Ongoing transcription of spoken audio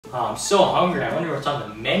Oh, I'm so hungry. I wonder what's on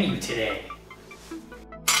the menu today.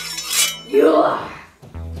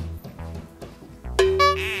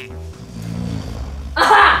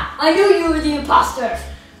 Aha! I knew you were the imposter.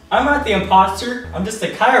 I'm not the imposter. I'm just a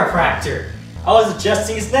chiropractor. I was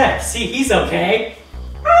adjusting his neck. See, he's okay.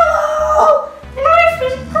 Hello! Life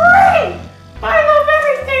is great! I love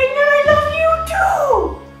everything and I love you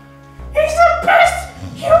too! He's the best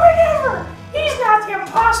human ever! He's not the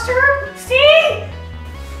imposter! See?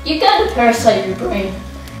 You got a parasite in your brain.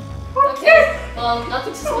 Okay. Well,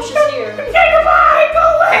 nothing suspicious here. Okay, goodbye! Go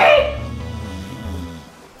away!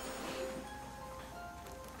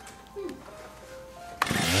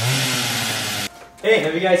 Hey,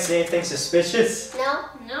 have you guys seen anything suspicious? No,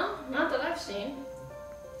 not that I've seen.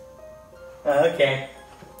 Okay.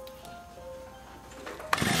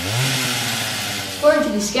 According to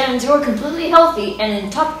these scans, you are completely healthy and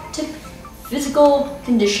in top-tip physical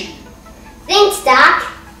condition. Thanks, Doc.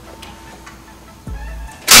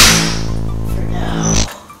 For now.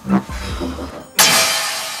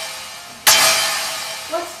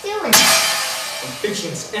 What's doing? I'm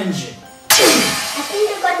fixing this engine. I think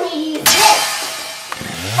you're going to use this.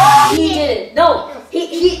 Oh, he did it. No,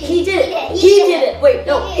 he did it. He did it. Wait,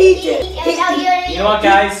 no, he did it. You know what,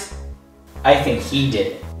 guys? I think he did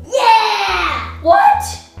it. Yeah! What?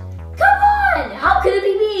 Come on! How could it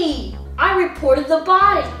be me? I reported the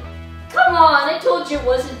body. Come on, I told you it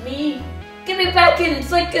wasn't me. Get me back in.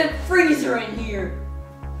 It's like a freezer in here.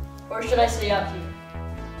 Or should I say out here?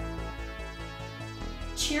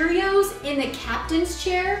 Cheerios in the captain's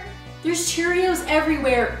chair? There's Cheerios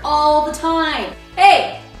everywhere all the time.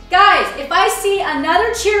 Hey, guys, if I see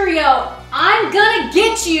another Cheerio, I'm gonna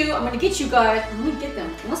get you. I'm gonna get you guys. I'm gonna get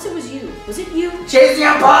them. Unless it was you. Was it you? She's the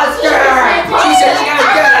imposter! She said she got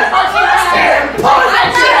get it! Imposter!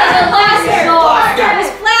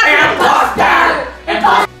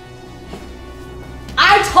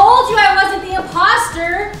 I told you I wasn't the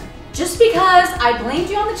imposter. Just because I blamed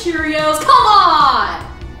you on the Cheerios. Come on!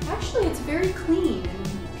 Actually, it's very clean and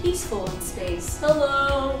peaceful in space.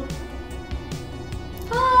 Hello.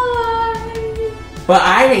 Hi. But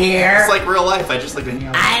I'm here. It's like real life. I just like to hang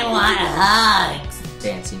out. I want hugs.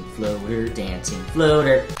 Dancing floater, dancing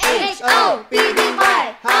floater.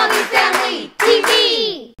 HobbyFamily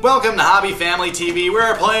HobbyFamilyTV. Welcome to HobbyFamilyTV.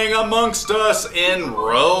 We're playing Amongst Us in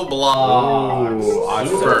Roblox.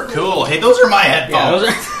 Super cool. Hey, those are my headphones.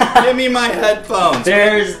 Yeah, Give me my headphones.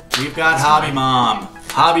 We've got Hobby Mom,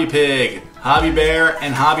 Hobby Pig, Hobby Bear,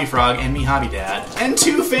 and Hobby Frog, and me, Hobby Dad, and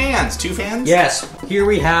two fans. Two fans? Yes, here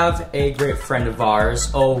we have a great friend of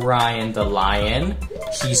ours, Orion the Lion.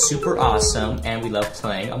 He's super awesome, and we love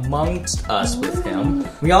playing Amongst Us with him.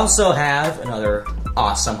 We also have another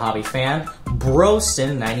awesome hobby fan,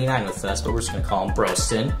 Broston99 with us, but we're just gonna call him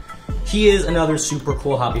Broston. He is another super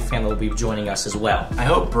cool hobby fan that will be joining us as well. I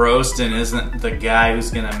hope Broston isn't the guy who's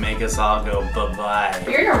gonna make us all go bye-bye.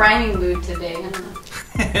 You're in a rhyming mood today. I don't know.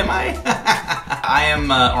 Am I? I am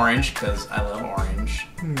orange, because I love orange.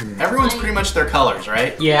 Everyone's pretty much their colors,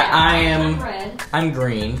 right? Yeah, I'm red. I'm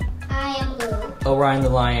green. I am blue. Orion the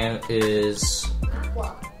Lion is...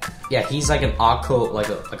 Aqua. Yeah, he's like an aqua, like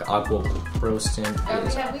an aqua Broston. Have we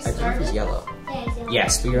I think he's started? yellow.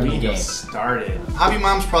 Yes, we are in the We game. started. Hobby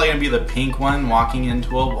Mom's probably gonna be the pink one walking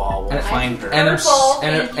into a wall. We'll find her. And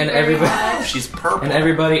everybody, She's purple. and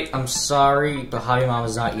everybody, I'm sorry, but Hobby Mom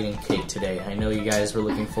is not eating cake today. I know you guys were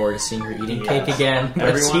looking forward to seeing her eating cake again, but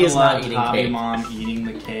Everyone she is not loved eating Hobby cake. Mom eating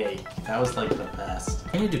the cake. That was like the best.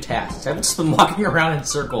 I need to do tasks. I've just been walking around in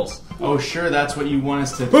circles. Oh, sure, that's what you want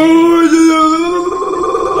us to do.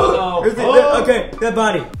 Okay, that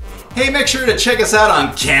body. Hey, make sure to check us out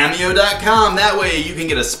on Cameo.com. That way you can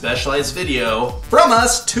get a specialized video from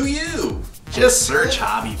us to you. Just search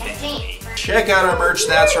Hobby Family. Check out our merch,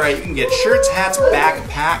 that's right. You can get shirts, hats,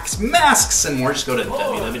 backpacks, masks, and more. Just go to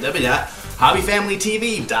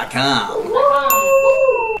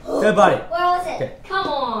www.hobbyfamilytv.com. That body. Where was it? Okay. Come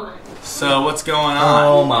on. So, what's going on?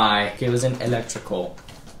 Oh my, it was an electrical.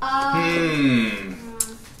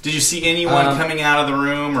 Did you see anyone coming out of the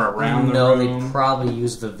room or around the room? No, they probably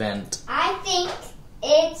used the vent. I think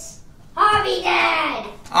it's Hobby Dad.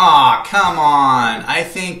 Aw, come on. I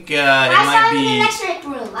think it I might saw him in the be... electric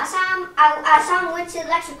room. I saw him went to the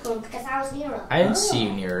electric room because I was near him. I didn't see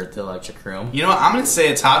you near the electric room. You know what? I'm going to say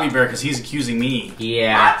it's Hobby Bear because he's accusing me.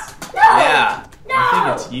 Yeah. What? No. Yeah. No. I think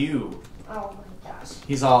it's you. Oh my gosh.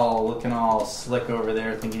 He's all looking all slick over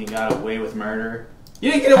there thinking he got away with murder. You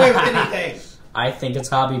didn't get away with anything. I think it's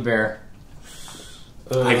Hobby Bear.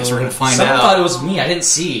 I guess we're going to find Someone out. thought it was me. I didn't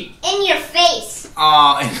see. In your face.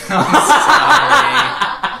 Aw, I'm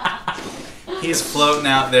sorry. He's floating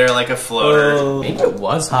out there like a floater. Oh, maybe it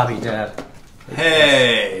was Hobby Dad.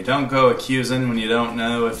 Hey, don't go accusing when you don't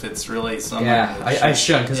know if it's really someone. Yeah, I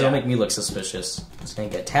shouldn't, because Yeah. it'll make me look suspicious. I was gonna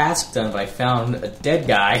get a task done, but I found a dead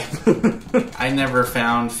guy. I never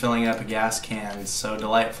found filling up a gas can so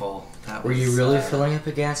delightful. That Were you really filling up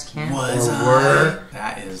a gas can? Was Or I? were?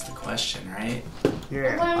 That is the question, right?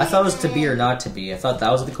 I thought it was to be or not to be. I thought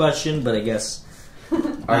that was the question, but I guess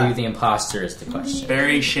are you the imposter is the question.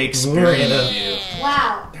 Very Shakespearean of you.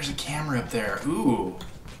 Wow. There's a camera up there. Ooh.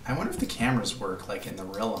 I wonder if the cameras work like in the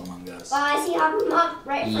real Among Us. Well, I see Hobby Mom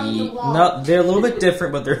right from the wall. No, they're a little bit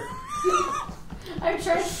different, but they're. I'm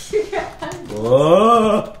trying to figure out.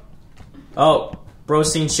 Whoa! Oh,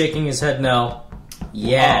 bro's seen shaking his head no.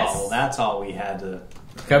 Yes. Oh, that's all we had to.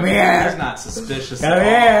 Come He's here. not suspicious Come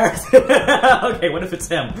at all. here. Okay, what if it's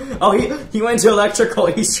him? Oh, he went to electrical.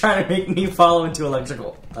 He's trying to make me follow into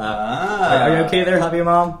electrical. Are you okay there, Hobby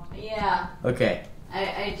Mom? Yeah. Okay.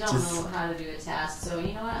 I don't know how to do a task, so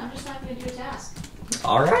you know what? I'm just not going to do a task.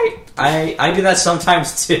 All right. I do that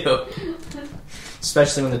sometimes too.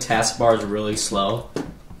 Especially when the taskbar is really slow.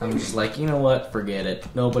 I'm just like, you know what? Forget it.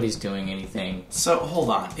 Nobody's doing anything. So, hold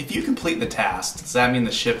on. If you complete the task, does that mean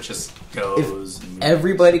the ship just goes? If and moves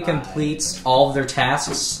everybody by? completes all of their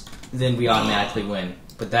tasks, then we automatically win.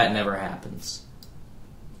 But that never happens.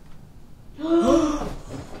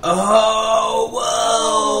 Oh,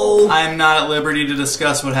 whoa! I'm not at liberty to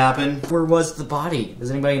discuss what happened. Where was the body? Does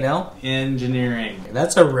anybody know? Engineering.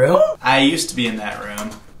 That's a room? I used to be in that room.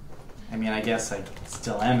 I mean, I guess I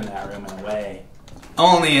still am in that room in a way.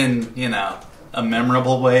 Only in, a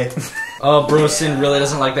memorable way. Oh, Brosin really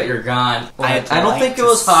doesn't like that you're gone. I'd I don't like think it to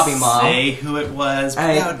was Hobby Mom. Say who it was, but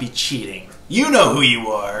that would be cheating. You know who you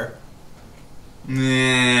are.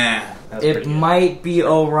 Nah. That's It pretty good. might be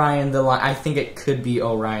Orion the Lion. I think it could be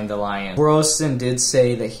Orion the Lion. Brosin did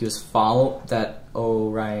say that that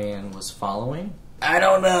Orion was following. I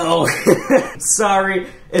don't know. Sorry.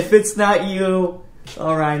 If it's not you,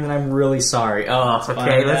 Orion, then I'm really sorry. Oh, okay,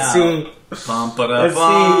 Find let's out. see. Bum, Let's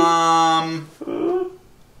bum.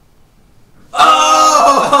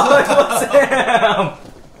 Oh, it was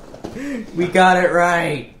him! We got it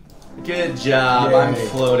right. Good job. Yay. I'm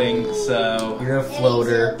floating, so You're a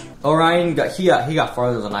floater. Orion he got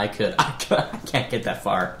farther than I could. I can't get that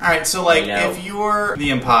far. all right. So, like, I know. if you're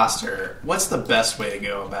the imposter, what's the best way to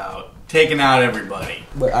go about taking out everybody?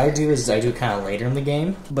 What I do is I do it kind of later in the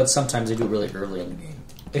game, but sometimes I do it really early in the game.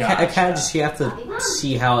 I kind of just you have to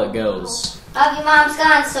see how it goes. Hobby Mom's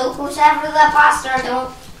gone, so who's ever the imposter,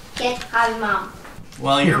 don't get Hobby Mom.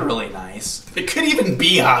 Well, you're really nice. It could even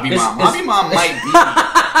be Hobby Mom. Is- Hobby Mom might be.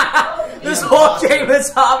 This whole game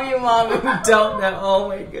is Hobby Mom, and we don't know. Oh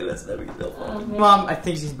my goodness, that'd be so funny. Mom, I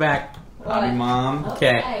think she's back. Hobby Mom.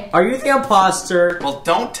 Okay. Are you the imposter? Well,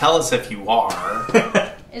 don't tell us if you are.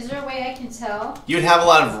 Is there a way I can tell? You'd have a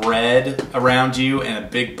lot of red around you and a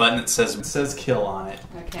big button that says kill on it.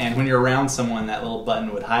 Okay. And when you're around someone, that little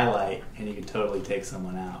button would highlight, and you could totally take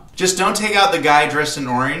someone out. Just don't take out the guy dressed in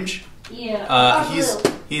orange. Yeah.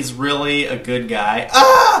 He's really a good guy.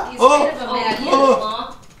 Ah! He's Oh! kind of a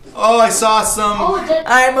mad Oh, I saw some.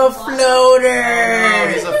 I'm a floater.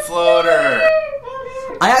 Oh, he's a floater.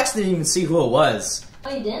 I actually didn't even see who it was. Oh,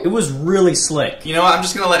 you did? It was really slick. You know what? I'm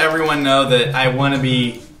just gonna let everyone know that I want to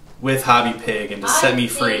be with Hobby Pig and to set me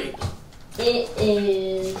free. It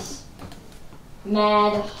is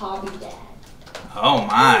Mad Hobby Dad. Oh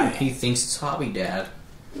my! He thinks it's Hobby Dad.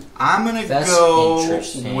 I'm gonna That's go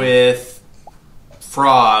interesting. with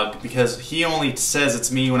Frog because he only says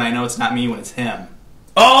it's me when I know it's not me when it's him.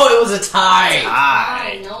 Oh, it was a tie.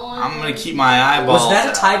 Tie. No one I'm gonna keep my eyeballs. Was that a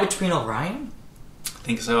out. tie between Orion I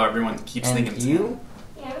think so. Everyone keeps and thinking it's you?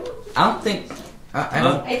 Yeah. I don't think. I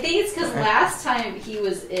don't. I think it's because last time he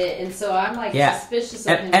was it, and so I'm like Yeah. suspicious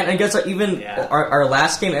of him. And I guess even Yeah. our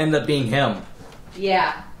last game ended up being him.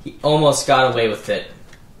 Yeah. He almost got away with it.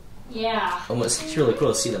 Yeah. Almost. It's really cool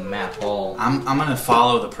to see the map all. I'm gonna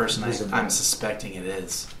follow the person Visible. I'm suspecting it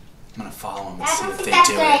is. I'm gonna follow him and I see don't if think they that's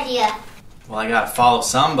a do good it. idea. Well, I gotta follow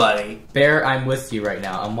somebody. Bear, I'm with you right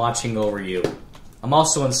now. I'm watching over you. I'm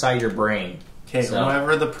also inside your brain. Okay, So-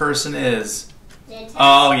 whoever the person is. It's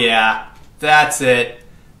Oh yeah, that's it.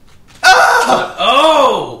 Ah!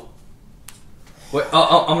 Oh! Wait,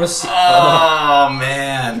 I'm gonna see. Oh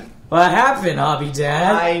man. What happened, Hobby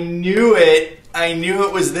Dad? I knew it. I knew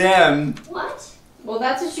it was them. What? Well,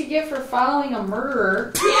 that's what you get for following a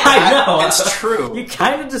murderer. I know. It's true. You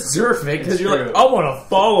kind of deserve it because It's you're true. like, I want to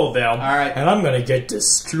follow them. All right. And I'm gonna get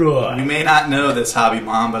destroyed. You may not know this, Hobby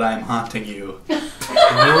Mom, but I'm haunting you.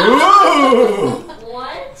 Ooh!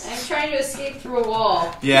 What? I'm trying trying to escape through a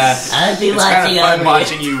wall. Yeah, I'd be it's kind of fun me.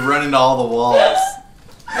 watching you run into all the walls.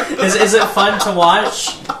 Is it fun to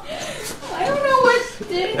watch? I don't know what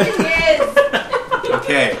anything is.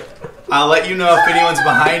 Okay, I'll let you know if anyone's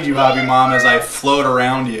behind you, Hobby Mom, as I float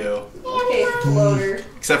around you. Okay, floater.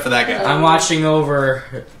 Except for that guy. I'm watching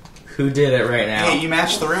over who did it right now. Hey, you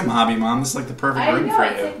matched the room, Hobby Mom. This is like the perfect I room know, for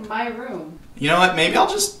it's you. like my room. You know what? Maybe I'll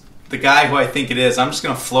just... The guy who I think it is, I'm just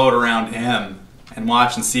going to float around him and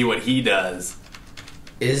watch and see what he does.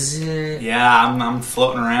 Is it? Yeah, I'm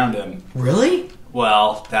floating around him. Really?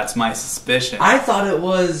 Well, that's my suspicion. I thought it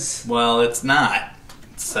was... Well, it's not.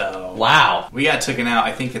 So... Wow. We got taken out.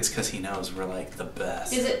 I think it's because he knows we're like the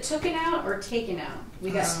best. Is it taken out or taken out?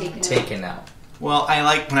 We got taken out. Taken out. Well, I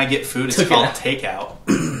like when I get food, it's Took it called out.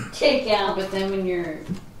 takeout. Take out. But then when you're,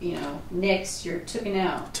 next, you're taken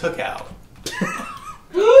out. Took out.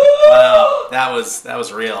 Wow, that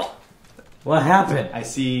was real. What happened? I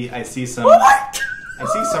see some What? I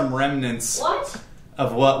see some remnants What?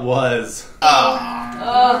 of what was.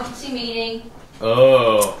 Oh, team meeting.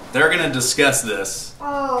 Oh. They're gonna discuss this.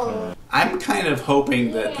 Oh. I'm kind of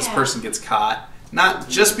hoping that this Yeah. person gets caught. Not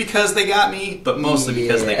just because they got me, but mostly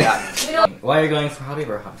because they got me. We don't. Why are you going for Hobby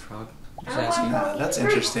or Hot Frog? Just asking. Yeah, that's Very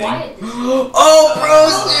interesting. quiet. Oh,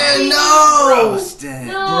 Broston, no! Broston.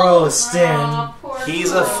 Broston. Aw, poor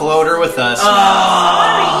He's a boy. floater with us.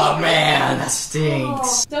 Oh, man, that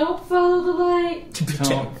stinks. Don't follow the light.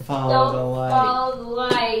 Don't follow Don't the light. follow the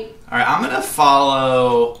light. Alright, I'm gonna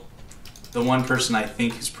follow the one person I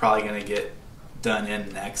think is probably gonna get done in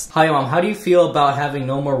next. Hi, Mom. How do you feel about having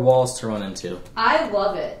no more walls to run into? I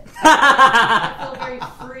love it. I feel very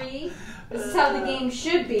free. This is how the game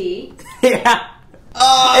should be. Yeah.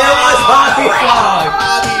 Oh, It was Hobby Frog!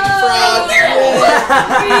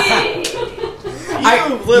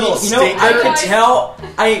 You little stinker. I could tell.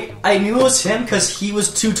 I knew it was him because he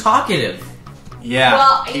was too talkative. Yeah,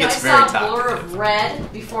 Well, he I gets very saw a blur talkative. of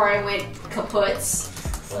red before I went kaputs.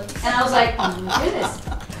 And I was like, oh my goodness.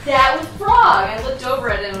 That was Frog. I looked over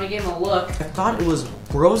at him and I gave him a look. I thought it was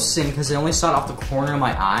Broston because I only saw it off the corner of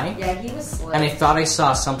my eye, Yeah, he was slick. and I thought I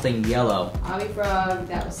saw something yellow. Hobby Frog,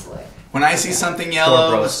 that was slick. When I see something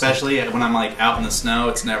yellow, Broston. especially when I'm like out in the snow,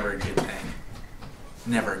 it's never a good thing.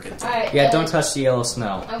 Never a good thing. Alright. Yeah, don't touch the yellow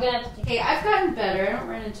snow. I'm gonna have to take Hey, I've gotten better. I don't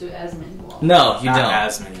run into as many walls. No, you Not don't.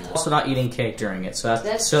 as many. Also, not eating cake during it, so That's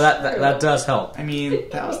that true. that does help. I mean,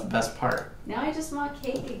 that was the best part. Now I just want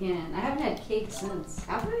cake again. I haven't had cake since.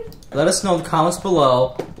 Have I? Let us know in the comments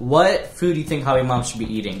below what food you think Hobby Mom should be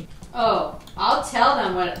eating. Oh, I'll tell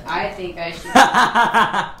them what I think I should.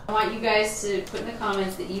 I want you guys to put in the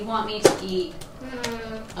comments that you want me to eat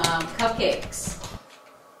cupcakes.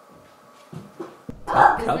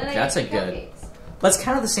 That's a good. That's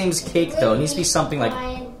kind of the same as cake, though. It needs to be something like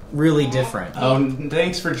really different. Oh,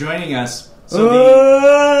 thanks for joining us. So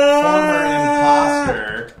the former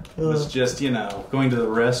imposter was just, going to the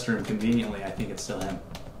restroom conveniently. I think it's still him.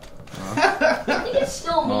 I think it's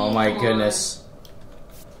still me. Oh my Come on. goodness.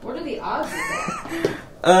 What are the odds of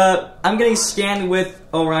that? I'm getting scanned with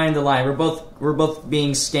Orion the Lion. We're both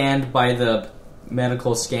being scanned by the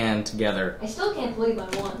medical scan together. I still can't believe I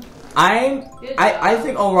won. I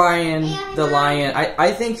think Orion the Lion.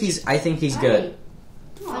 I think he's good.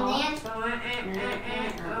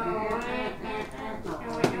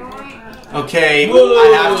 Okay, I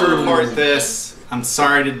have to report this. I'm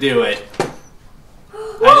sorry to do it.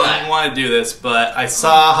 I didn't want to do this, but I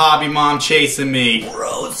saw Hobby Mom chasing me.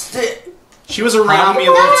 Roasted. She was around me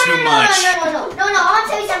a little too much. No, I'll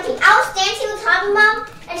tell you something. I was dancing with Hobby Mom,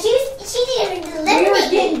 and she didn't We were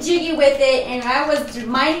eliminate getting me. jiggy with it, and I was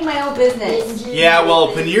minding my own business. Yeah,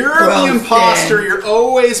 well, when you're the Roasted. imposter, you're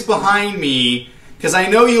always behind me, because I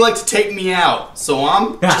know you like to take me out. So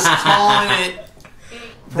I'm just calling it.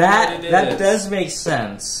 for what it That is. does make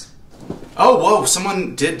sense. Oh, whoa,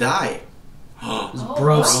 someone did die.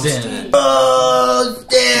 Broston. Broston!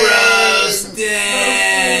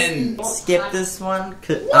 Skip this one.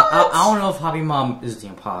 I don't know if Hobby Mom is the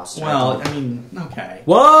imposter. Well, I mean, okay.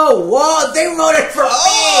 Whoa! They voted for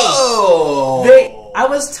Oh! I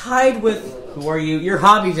was tied with. Who are you? You're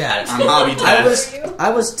Hobby Dad. I'm Hobby Dad.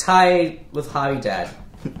 I was tied with Hobby Dad.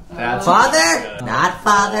 That's Father? good. Not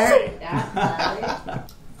father.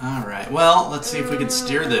 Alright, well, let's see if we can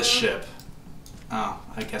steer this ship. Oh,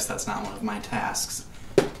 I guess that's not one of my tasks.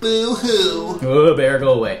 Boo-hoo! Oh, bear,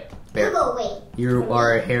 go away. Bear. Go away. You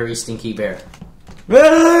are a hairy, stinky bear.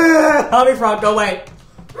 Hobby Frog, go away.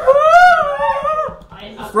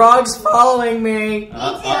 Frog's following me.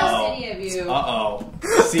 Uh-oh. Any of you. Uh-oh.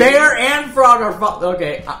 See? Bear and Frog are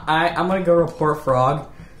okay, I'm gonna go report Frog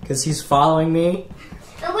because he's following me.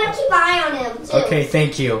 I'm gonna keep an eye on him too. Okay,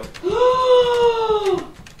 thank you.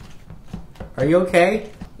 Are you okay?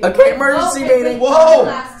 Okay, emergency meeting. Whoa!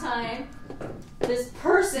 Last time, this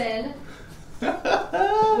person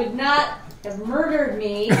would not have murdered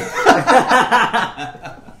me.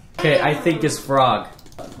 Okay, I think it's Frog.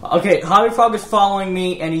 Okay, Hobby Frog is following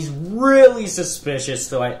me, and he's really suspicious.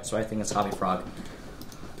 So I think it's Hobby Frog.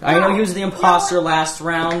 I know he was the imposter last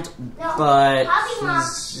round, but Hobby Mom.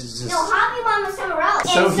 just... No, Hobby Mom is somewhere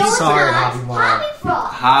else. So And he's is sorry, not Hobby Mom. Hobby Frog.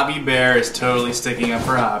 Hobby Bear is totally sticking up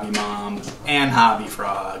for Hobby Mom and Hobby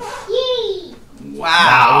Frog. Yee. Wow.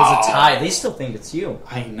 Wow, it was a tie. They still think it's you.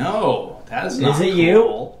 I know. That is not Is it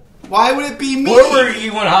cool. Why would it be me? Where were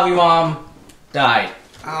you when Hobby Mom died?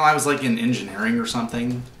 Oh, I was like in engineering or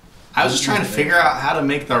something. I was just trying to figure out how to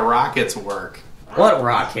make the rockets work. What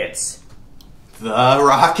rockets? The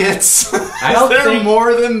rockets? I don't Is there think-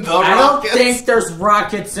 more than the I don't rockets? think there's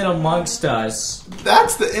rockets in Amongst Us.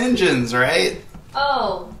 That's the engines, right?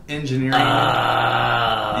 Oh. Engineering.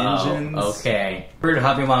 Engines. Okay. Where did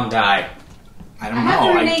Hobby Mom die? I don't I have know.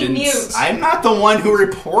 to I remain didn't. mute. I'm not the one who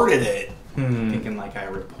reported it. Hmm. Thinking like I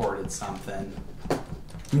reported something.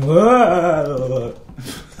 Whoa.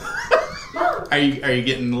 Are you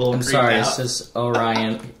getting a little I'm creeped sorry, out? it's just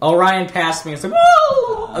Orion. Orion passed me. It's like,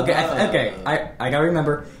 whoa! Okay, I gotta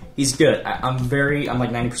remember, he's good. I'm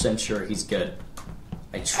like 90% sure he's good.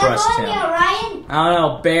 I trust Stop him. following me, Orion. I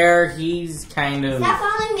don't know, Bear, he's kind of... Stop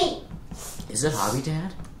following me. Is it Hobby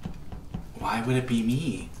Dad? Why would it be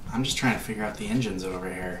me? I'm just trying to figure out the engines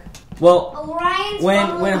over here. Well, Orion's when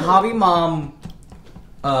following me. Hobby Mom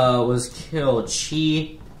was killed,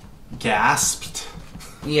 she... Gasped.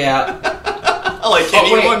 Yeah. Like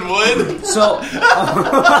Oh, wait. anyone would. So...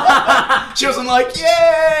 She wasn't like,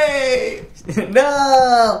 yay!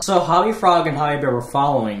 No! So Hobby Frog and Hobby Bear were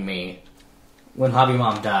following me when Hobby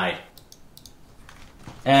Mom died.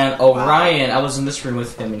 And Orion, I was in this room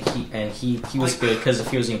with him, and he was good, because if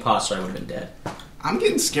he was the imposter, I would have been dead. I'm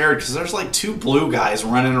getting scared because there's like two blue guys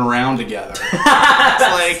running around together. It's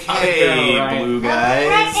like, hey, Orion. blue Right,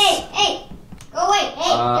 guys. hey. Go away. Hey,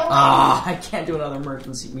 get away. I can't do another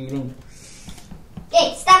emergency meeting.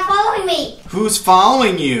 Hey, stop following me. Who's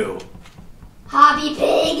following you? Hobby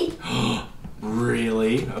Pig.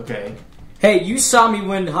 Really? Okay. Hey, you saw me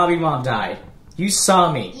when Hobby Mom died. You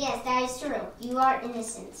saw me. Yes, that is true. You are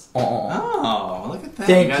innocent. Oh. Oh, look at that.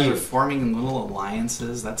 Thank you guys you. are forming little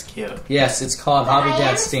alliances. That's cute. Yes, it's called Hobby I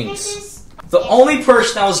Dad am Stinks. suspicious. The only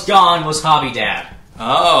person that was gone was Hobby Dad.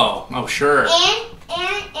 Oh, sure.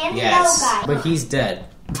 And the Yes, yellow guy. but he's dead.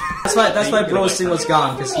 That's why Brosing was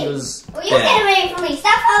gone, because he was Well, you get dead. away from me.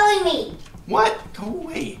 Stop following me. What? Go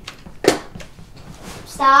away.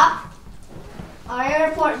 Stop. Or I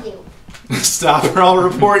report you. Stop or I'll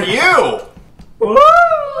report you.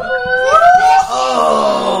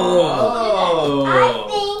 Oh! I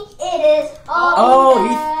think it is Hobby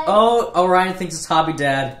Dad. Orion thinks it's Hobby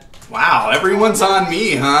Dad. Wow, everyone's on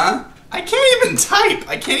me, huh? I can't even type.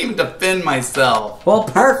 I can't even defend myself. Well,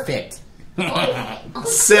 perfect.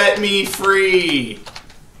 Set me free.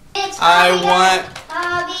 It's I Hobby want Dad.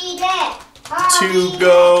 Hobby Dad. to Hobby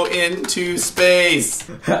go into space.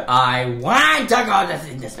 I want to go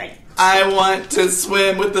into space. I want to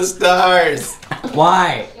swim with the stars.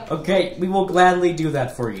 Why? Okay, we will gladly do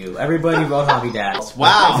that for you. Everybody vote Hobby Dad.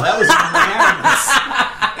 Wow, that was unanimous.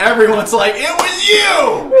 Everyone's like, it was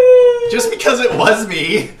you! Just because it was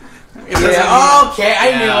me. It doesn't Yeah, mean- okay, I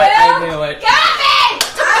Yeah. knew it. I knew it.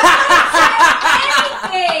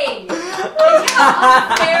 Anything! You know how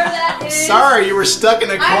unfair that is? Sorry, you were stuck in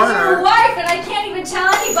a I'm your corner. wife, and I can't even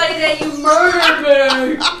tell anybody that you murdered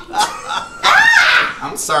me.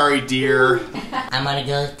 I'm sorry, dear. I'm gonna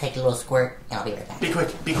go take a little squirt and I'll be right back. Be quick,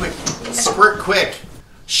 be quick. Squirt quick.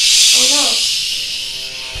 Shh.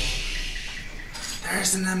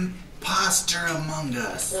 There's an imposter among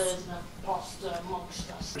us. There's an imposter amongst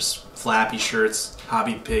us. There's flappy shirts,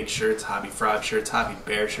 Hobby Pig shirts, Hobby Frog shirts, Hobby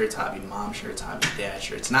Bear shirts, Hobby Mom shirts, Hobby Dad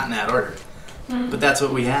shirts. Not in that order. But that's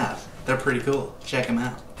what we have. They're pretty cool. Check them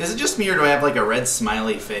out. Is it just me or do I have like a red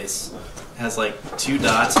smiley face? It has like two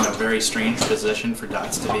dots in a very strange position for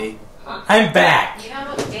dots to be. I'm back. You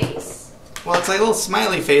have a face? Well, it's like a little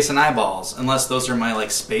smiley face and eyeballs. Unless those are my like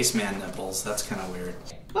spaceman nipples. That's kind of weird.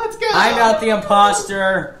 Let's go! I got the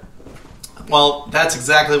imposter. Well, that's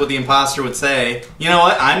exactly what the imposter would say. You know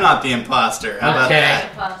what? I'm not the imposter. How about Okay. that?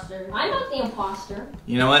 Imposter. I'm not the imposter.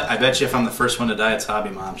 You know what? I bet you if I'm the first one to die, it's Hobby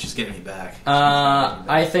Mom. She's getting me back.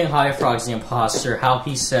 I think Hobby Frog's the imposter. How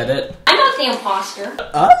he said it. I'm not the imposter.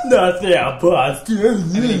 I'm not the imposter.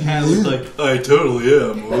 And he kind of looked like, I totally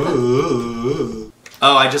am. Whoa.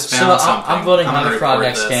 Oh, I just found something. I'm voting gonna Hobby Frog report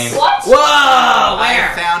next this. game. What? Whoa! Where?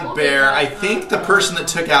 I found Bear. I think the person that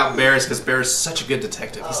took out Bear is because Bear is such a good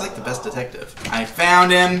detective. He's like the best detective. I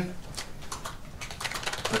found him.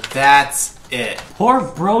 But that's it. Poor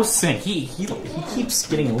Brosen. He keeps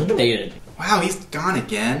getting eliminated. Wow, he's gone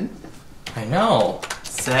again. I know.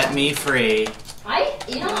 Set me free. I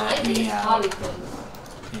think it's Yeah. Hobby Frog.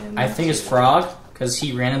 I think it's Frog because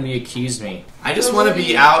he randomly accused me. I just want to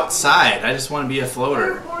be outside. I just want to be a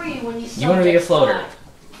floater. Where were you when you You want to be a floater?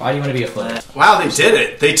 Why do you want to be a floater? Wow, they did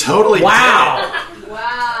it. They totally did it. Wow!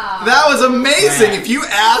 Wow. That was amazing. Man. If you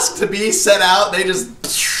ask to be set out, they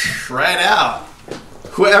just right out.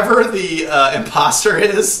 Whoever the imposter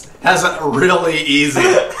is has it really easy. He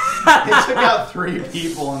took out 3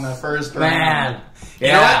 people in the first round. Man. You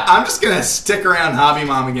know what? I'm just gonna stick around Hobby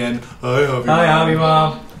Mom again. Hi, Hobby Mom. Hi, Hobby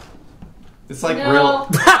Mom. It's like No. real.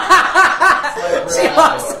 She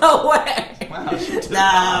walks away. Wow, she took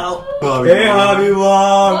No. Hobby Hey, Mom. Hobby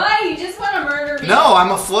Mom. Why? You just want to murder me? No,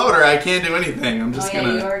 I'm a floater. I can't do anything. I'm Oh, just yeah, you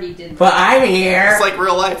gonna. already did. But I'm here. It's like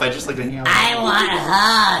real life. I just like to hang out. I want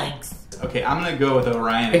hugs. Okay, I'm gonna go with Hey,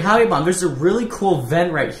 Orion. Hobby Mom, there's a really cool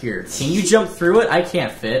vent right here. Can you jump through it? I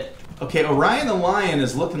can't fit. Okay, Orion the lion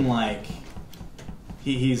is looking like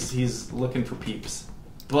he's looking for peeps,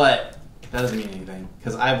 but that doesn't mean anything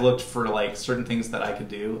because I've looked for like certain things that I could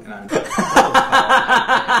do, and I'm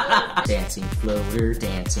Dancing floater,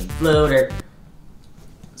 dancing floater.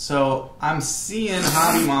 so I'm seeing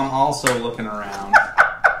Hobby Mom also looking around,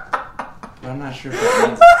 but I'm not sure if that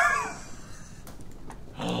means.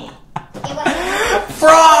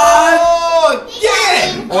 Frog! Oh,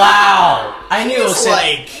 again! Wow! I knew it was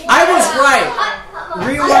like I was right.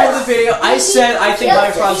 Rewind the video. I said I think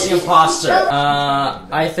Hobby Frog's the imposter.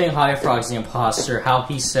 I think Hobby Frog's the imposter. How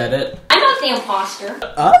he said it. I'm not the imposter.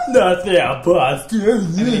 I'm not the imposter.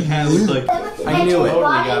 and then he kind of looked like I knew it. totally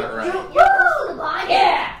got it right.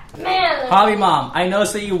 Yeah, man. Hobby Mom, I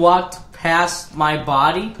noticed that you walked past my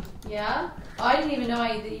body. Yeah? Oh, I didn't even know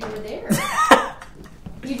that you were there.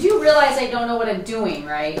 You do realize I don't know what I'm doing,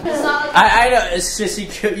 right? It's not like I know. It's just you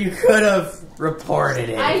could have reported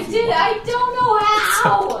it. I did. I don't know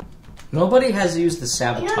how. Nobody has used the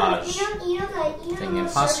sabotage You know thing. The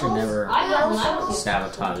imposter never I got when I was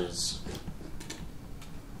sabotages.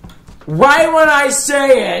 Right when I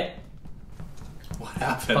say it. What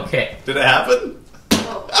happened? Okay. Did it happen?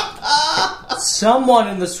 Someone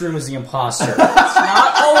in this room is the imposter. It's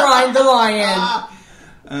not Orion the lion.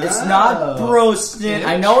 It's not Brosten.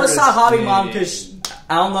 I know it's not Hobby Mom because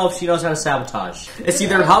I don't know if she knows how to sabotage. It's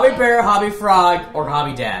either Hobby Bear, Hobby Frog, or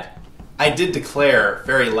Hobby Dad. I did declare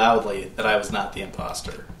very loudly that I was not the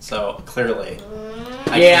imposter, so clearly.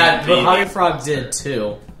 I Yeah, can't but be Hobby the- Frog did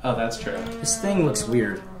too. Oh, that's true. This thing looks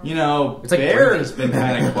weird. You know, It's like Bear breathing. has been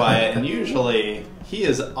kind of quiet, and usually he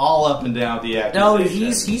is all up and down with the No,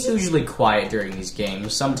 accusations. he's usually quiet during these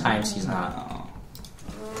games. Sometimes he's not. Oh.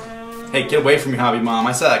 Hey, get away from me, Hobby Mom.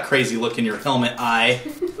 I saw that crazy look in your helmet eye.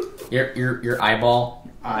 Your eyeball.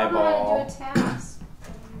 Eyeball. I don't know how to do a task.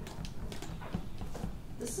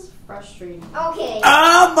 This is frustrating. Okay.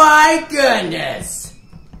 Oh my goodness!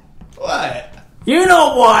 What? You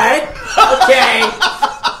know what? Okay.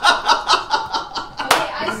 Okay,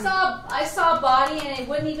 I saw a body and it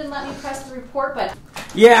wouldn't even let me press the report button.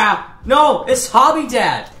 Yeah. No, it's Hobby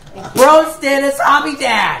Dad. Brosten, it's Hobby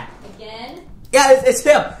Dad. Again? Yeah, it's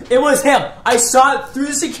him. It was him. I saw it through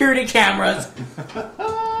the security cameras.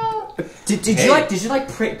 Did you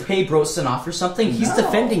pay Brosten off or something? He's No.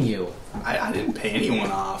 defending you. I didn't pay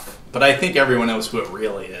anyone off, but I think everyone knows who it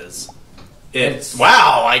really is. It's-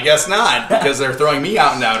 wow. I guess not because they're throwing me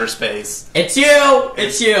out into outer space. It's you.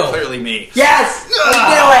 It's you. Clearly me. Yes. You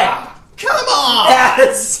do it. Come on.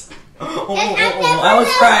 Yes. I'm Oh, never I was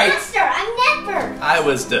the right. imposter. I'm never. I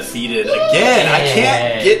was defeated again. I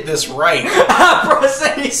can't get this right.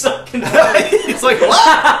 Brosten, he's so confused. He's like, what?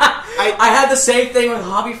 I had the same thing with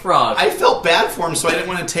Hobby Frog. I felt bad for him, so I didn't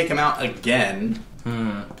want to take him out again.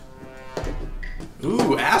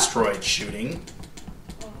 Ooh, asteroid shooting.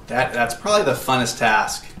 That's probably the funnest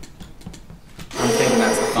task. I'm thinking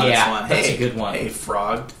that's the funnest Yeah, one. that's Hey, a good one. Hey,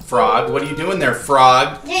 Frog. Frog, what are you doing there,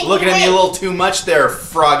 Frog? Hey, Looking at me hey. a little too much there,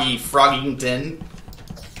 Froggington.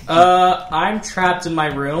 I'm trapped in my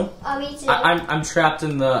room. Oh, me too. I'm trapped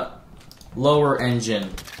in the lower engine.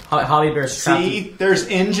 Hobby Bear's trapped. See, there's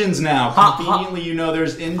engines now. Conveniently, you know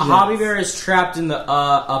there's engines. Hobby Bear is trapped in the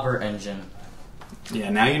upper engine. Yeah,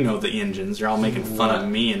 now you know the engines. You're all making fun of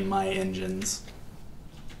me and my engines.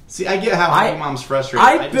 See, I get how Hobby Mom's frustrated.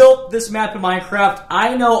 I built this map in Minecraft.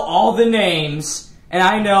 I know all the names, and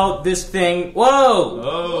I know this thing. Whoa!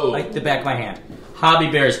 Oh. Like the back of my hand. Hobby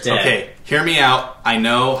Bear's dead. Okay, Hear me out. I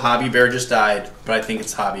know Hobby Bear just died, but I think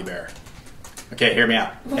it's Hobby Bear. Okay, hear me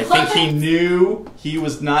out. I think he knew he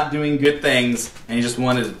was not doing good things, and he just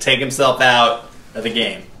wanted to take himself out of the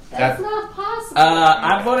game. That's not possible.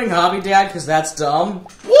 I'm voting Hobby Dad because that's dumb.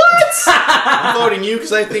 What? I'm voting you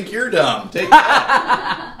because I think you're dumb. Take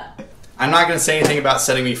that. I'm not going to say anything about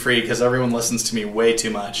setting me free because everyone listens to me way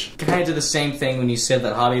too much. Kind of did the same thing when you said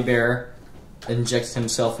that Hobby Bear injects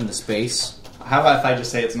himself into space. How about if I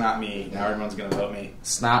just say it's not me? Now everyone's going to vote me.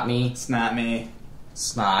 Snot me. It's not me.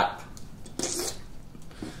 Snot.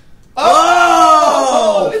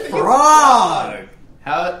 Oh! Frog!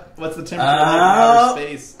 What's the temperature like in outer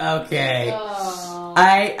space? Okay. Oh.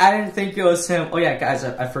 I didn't think it was him. Oh yeah, guys,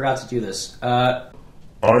 I forgot to do this. I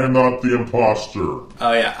am not the imposter.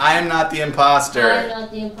 Oh yeah, I am not the imposter. I'm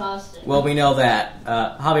not the imposter. Well, we know that.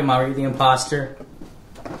 Hobby Mom, are you the imposter?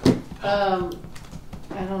 I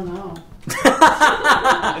don't know.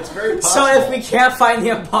 It's very possible. So if we can't find the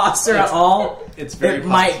imposter at all, it's very it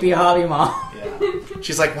might be Hobby Mom. Yeah.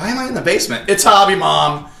 She's like, why am I in the basement? It's Hobby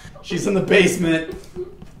Mom. She's in the basement.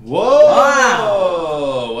 Whoa!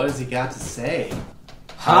 Wow. What has he got to say?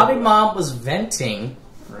 Hobby Mom was venting.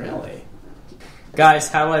 Really? Guys,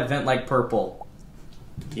 how do I vent like purple?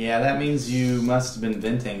 Yeah, that means you must have been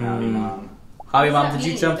venting, Hobby Mom. Hobby What Mom, does that did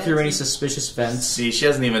you mean, jump through any venting? suspicious vents? See, she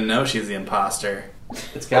doesn't even know she's the imposter.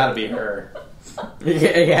 It's got to be her.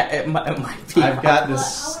 Yeah, it might be. I've got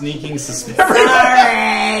this sneaking suspicion.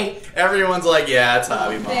 Sorry! Everyone's like, yeah, it's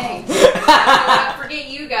Hobby Mom. Thanks. Not forget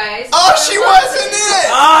you guys. Oh, she wasn't it!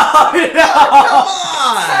 Oh, no!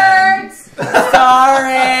 Come on!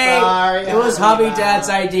 Sorry! Sorry, It was Hobby Hobby Dad's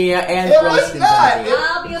Mom. idea and It was Roastin's not. idea.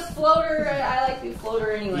 I'll be a floater. I like to be a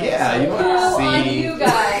floater anyway. Yeah, so you want to on see. you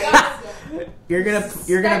guys. You're gonna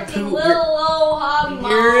Expecting poo. little low Hobby Mom.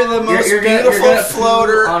 You're the most You're gonna beautiful poo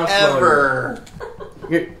floater on a ever.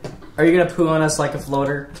 Are you gonna poo on us like a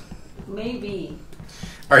floater? Maybe.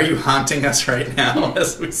 Are you haunting us right now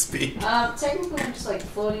as we speak? Technically, I'm just like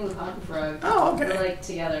floating with Hockey Frog. Oh, We're okay. like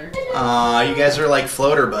together. Aw, you guys are like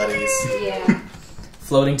floater buddies. Yeah.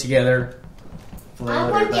 Floating together. I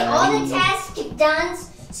want to get all the tasks done,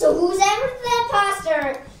 so who's ever the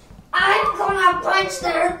imposter, I'm gonna punch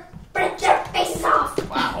their faces off.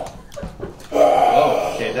 Wow.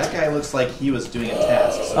 Oh, okay, that guy looks like he was doing a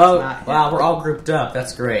task. So it's Oh, not him. wow, we're all grouped up.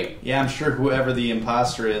 That's great. Yeah, I'm sure whoever the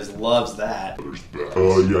imposter is loves that. Yeah,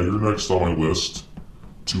 you're next on my list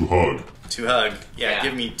to hug. To hug. Yeah, Yeah.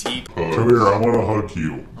 give me tea. Come here, I want to hug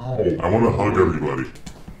you. I want to hug everybody.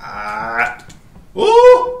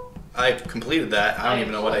 Woo! I completed that. I don't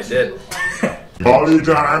even know what I did. Hobby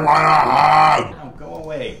Dad, I want to hug! Oh, go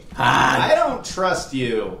away. Hi. I don't trust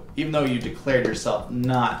you, even though you declared yourself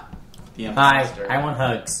not the Hi, imposter. I want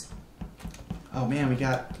hugs. Oh man, we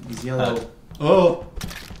got these yellow. Hug. Oh.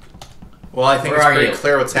 Well, I think Where it's are pretty you?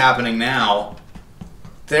 clear what's happening now.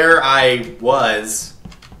 There I was.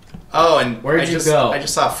 Oh, and Where'd you go? I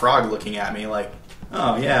just saw Frog looking at me like,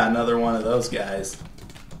 oh yeah, another one of those guys.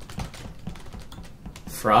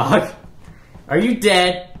 Frog? Are you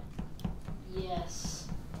dead? Yes.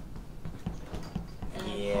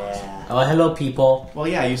 Yeah. Oh, hello, people. Well,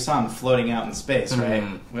 yeah, you saw him floating out in space, right?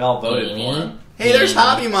 Mhm. We all voted for him. Mhm. Hey, there's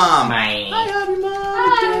Hobby Mom. My. Hi, Hobby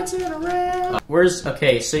Mom. Dancing around.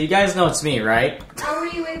 Okay, so you guys know it's me, right? How were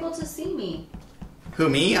you able to see me? Who,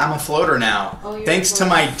 me? I'm a floater now. Oh, you're Thanks a to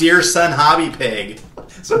floater. my dear son, Hobby Pig.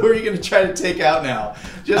 So who are you going to try to take out now?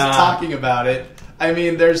 Just talking about it. I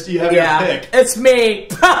mean, you have your pick. It's me.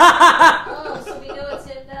 Oh, so we know it's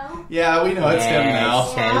him now? Yeah, we know it's him now.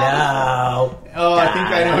 Hello. Oh, I think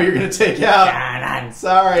I know who you're going to take out.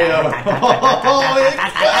 Sorry. Oh, it's coming.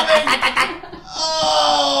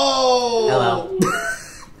 Oh. Hello.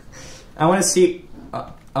 I want to see.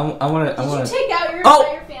 I want to. Did you take out your Oh!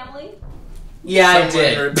 entire family? Yeah, I Someone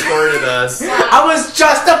did. reported us. I was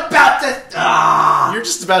just about to. Ah. You're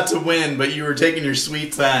just about to win, but you were taking your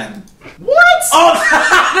sweet time. What? Oh,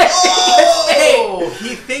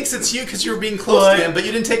 He thinks it's you because you were being close to him, but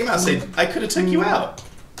you didn't take him out. Say, I could have took you out.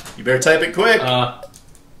 You better type it quick. But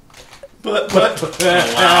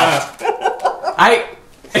I.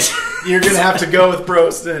 You're gonna have to go with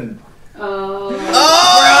Broston. Oh.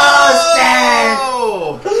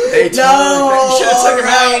 They totally, you should have took him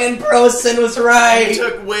out. Ryan and Brosen was right. You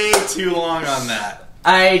took way too long on that.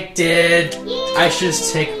 I did. I should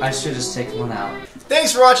just take one out.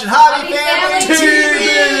 Thanks for watching HobbyFamily HobbyFamily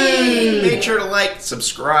TV. Make sure to like,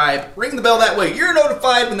 subscribe, ring the bell. That way you're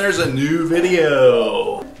notified when there's a new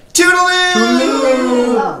video.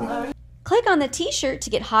 Toodaloo! Click on the t-shirt to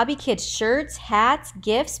get Hobby Kids shirts, hats,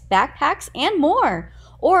 gifts, backpacks, and more.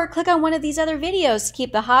 Or click on one of these other videos to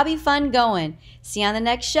keep the hobby fun going. See you on the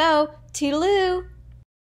next show. Toodaloo!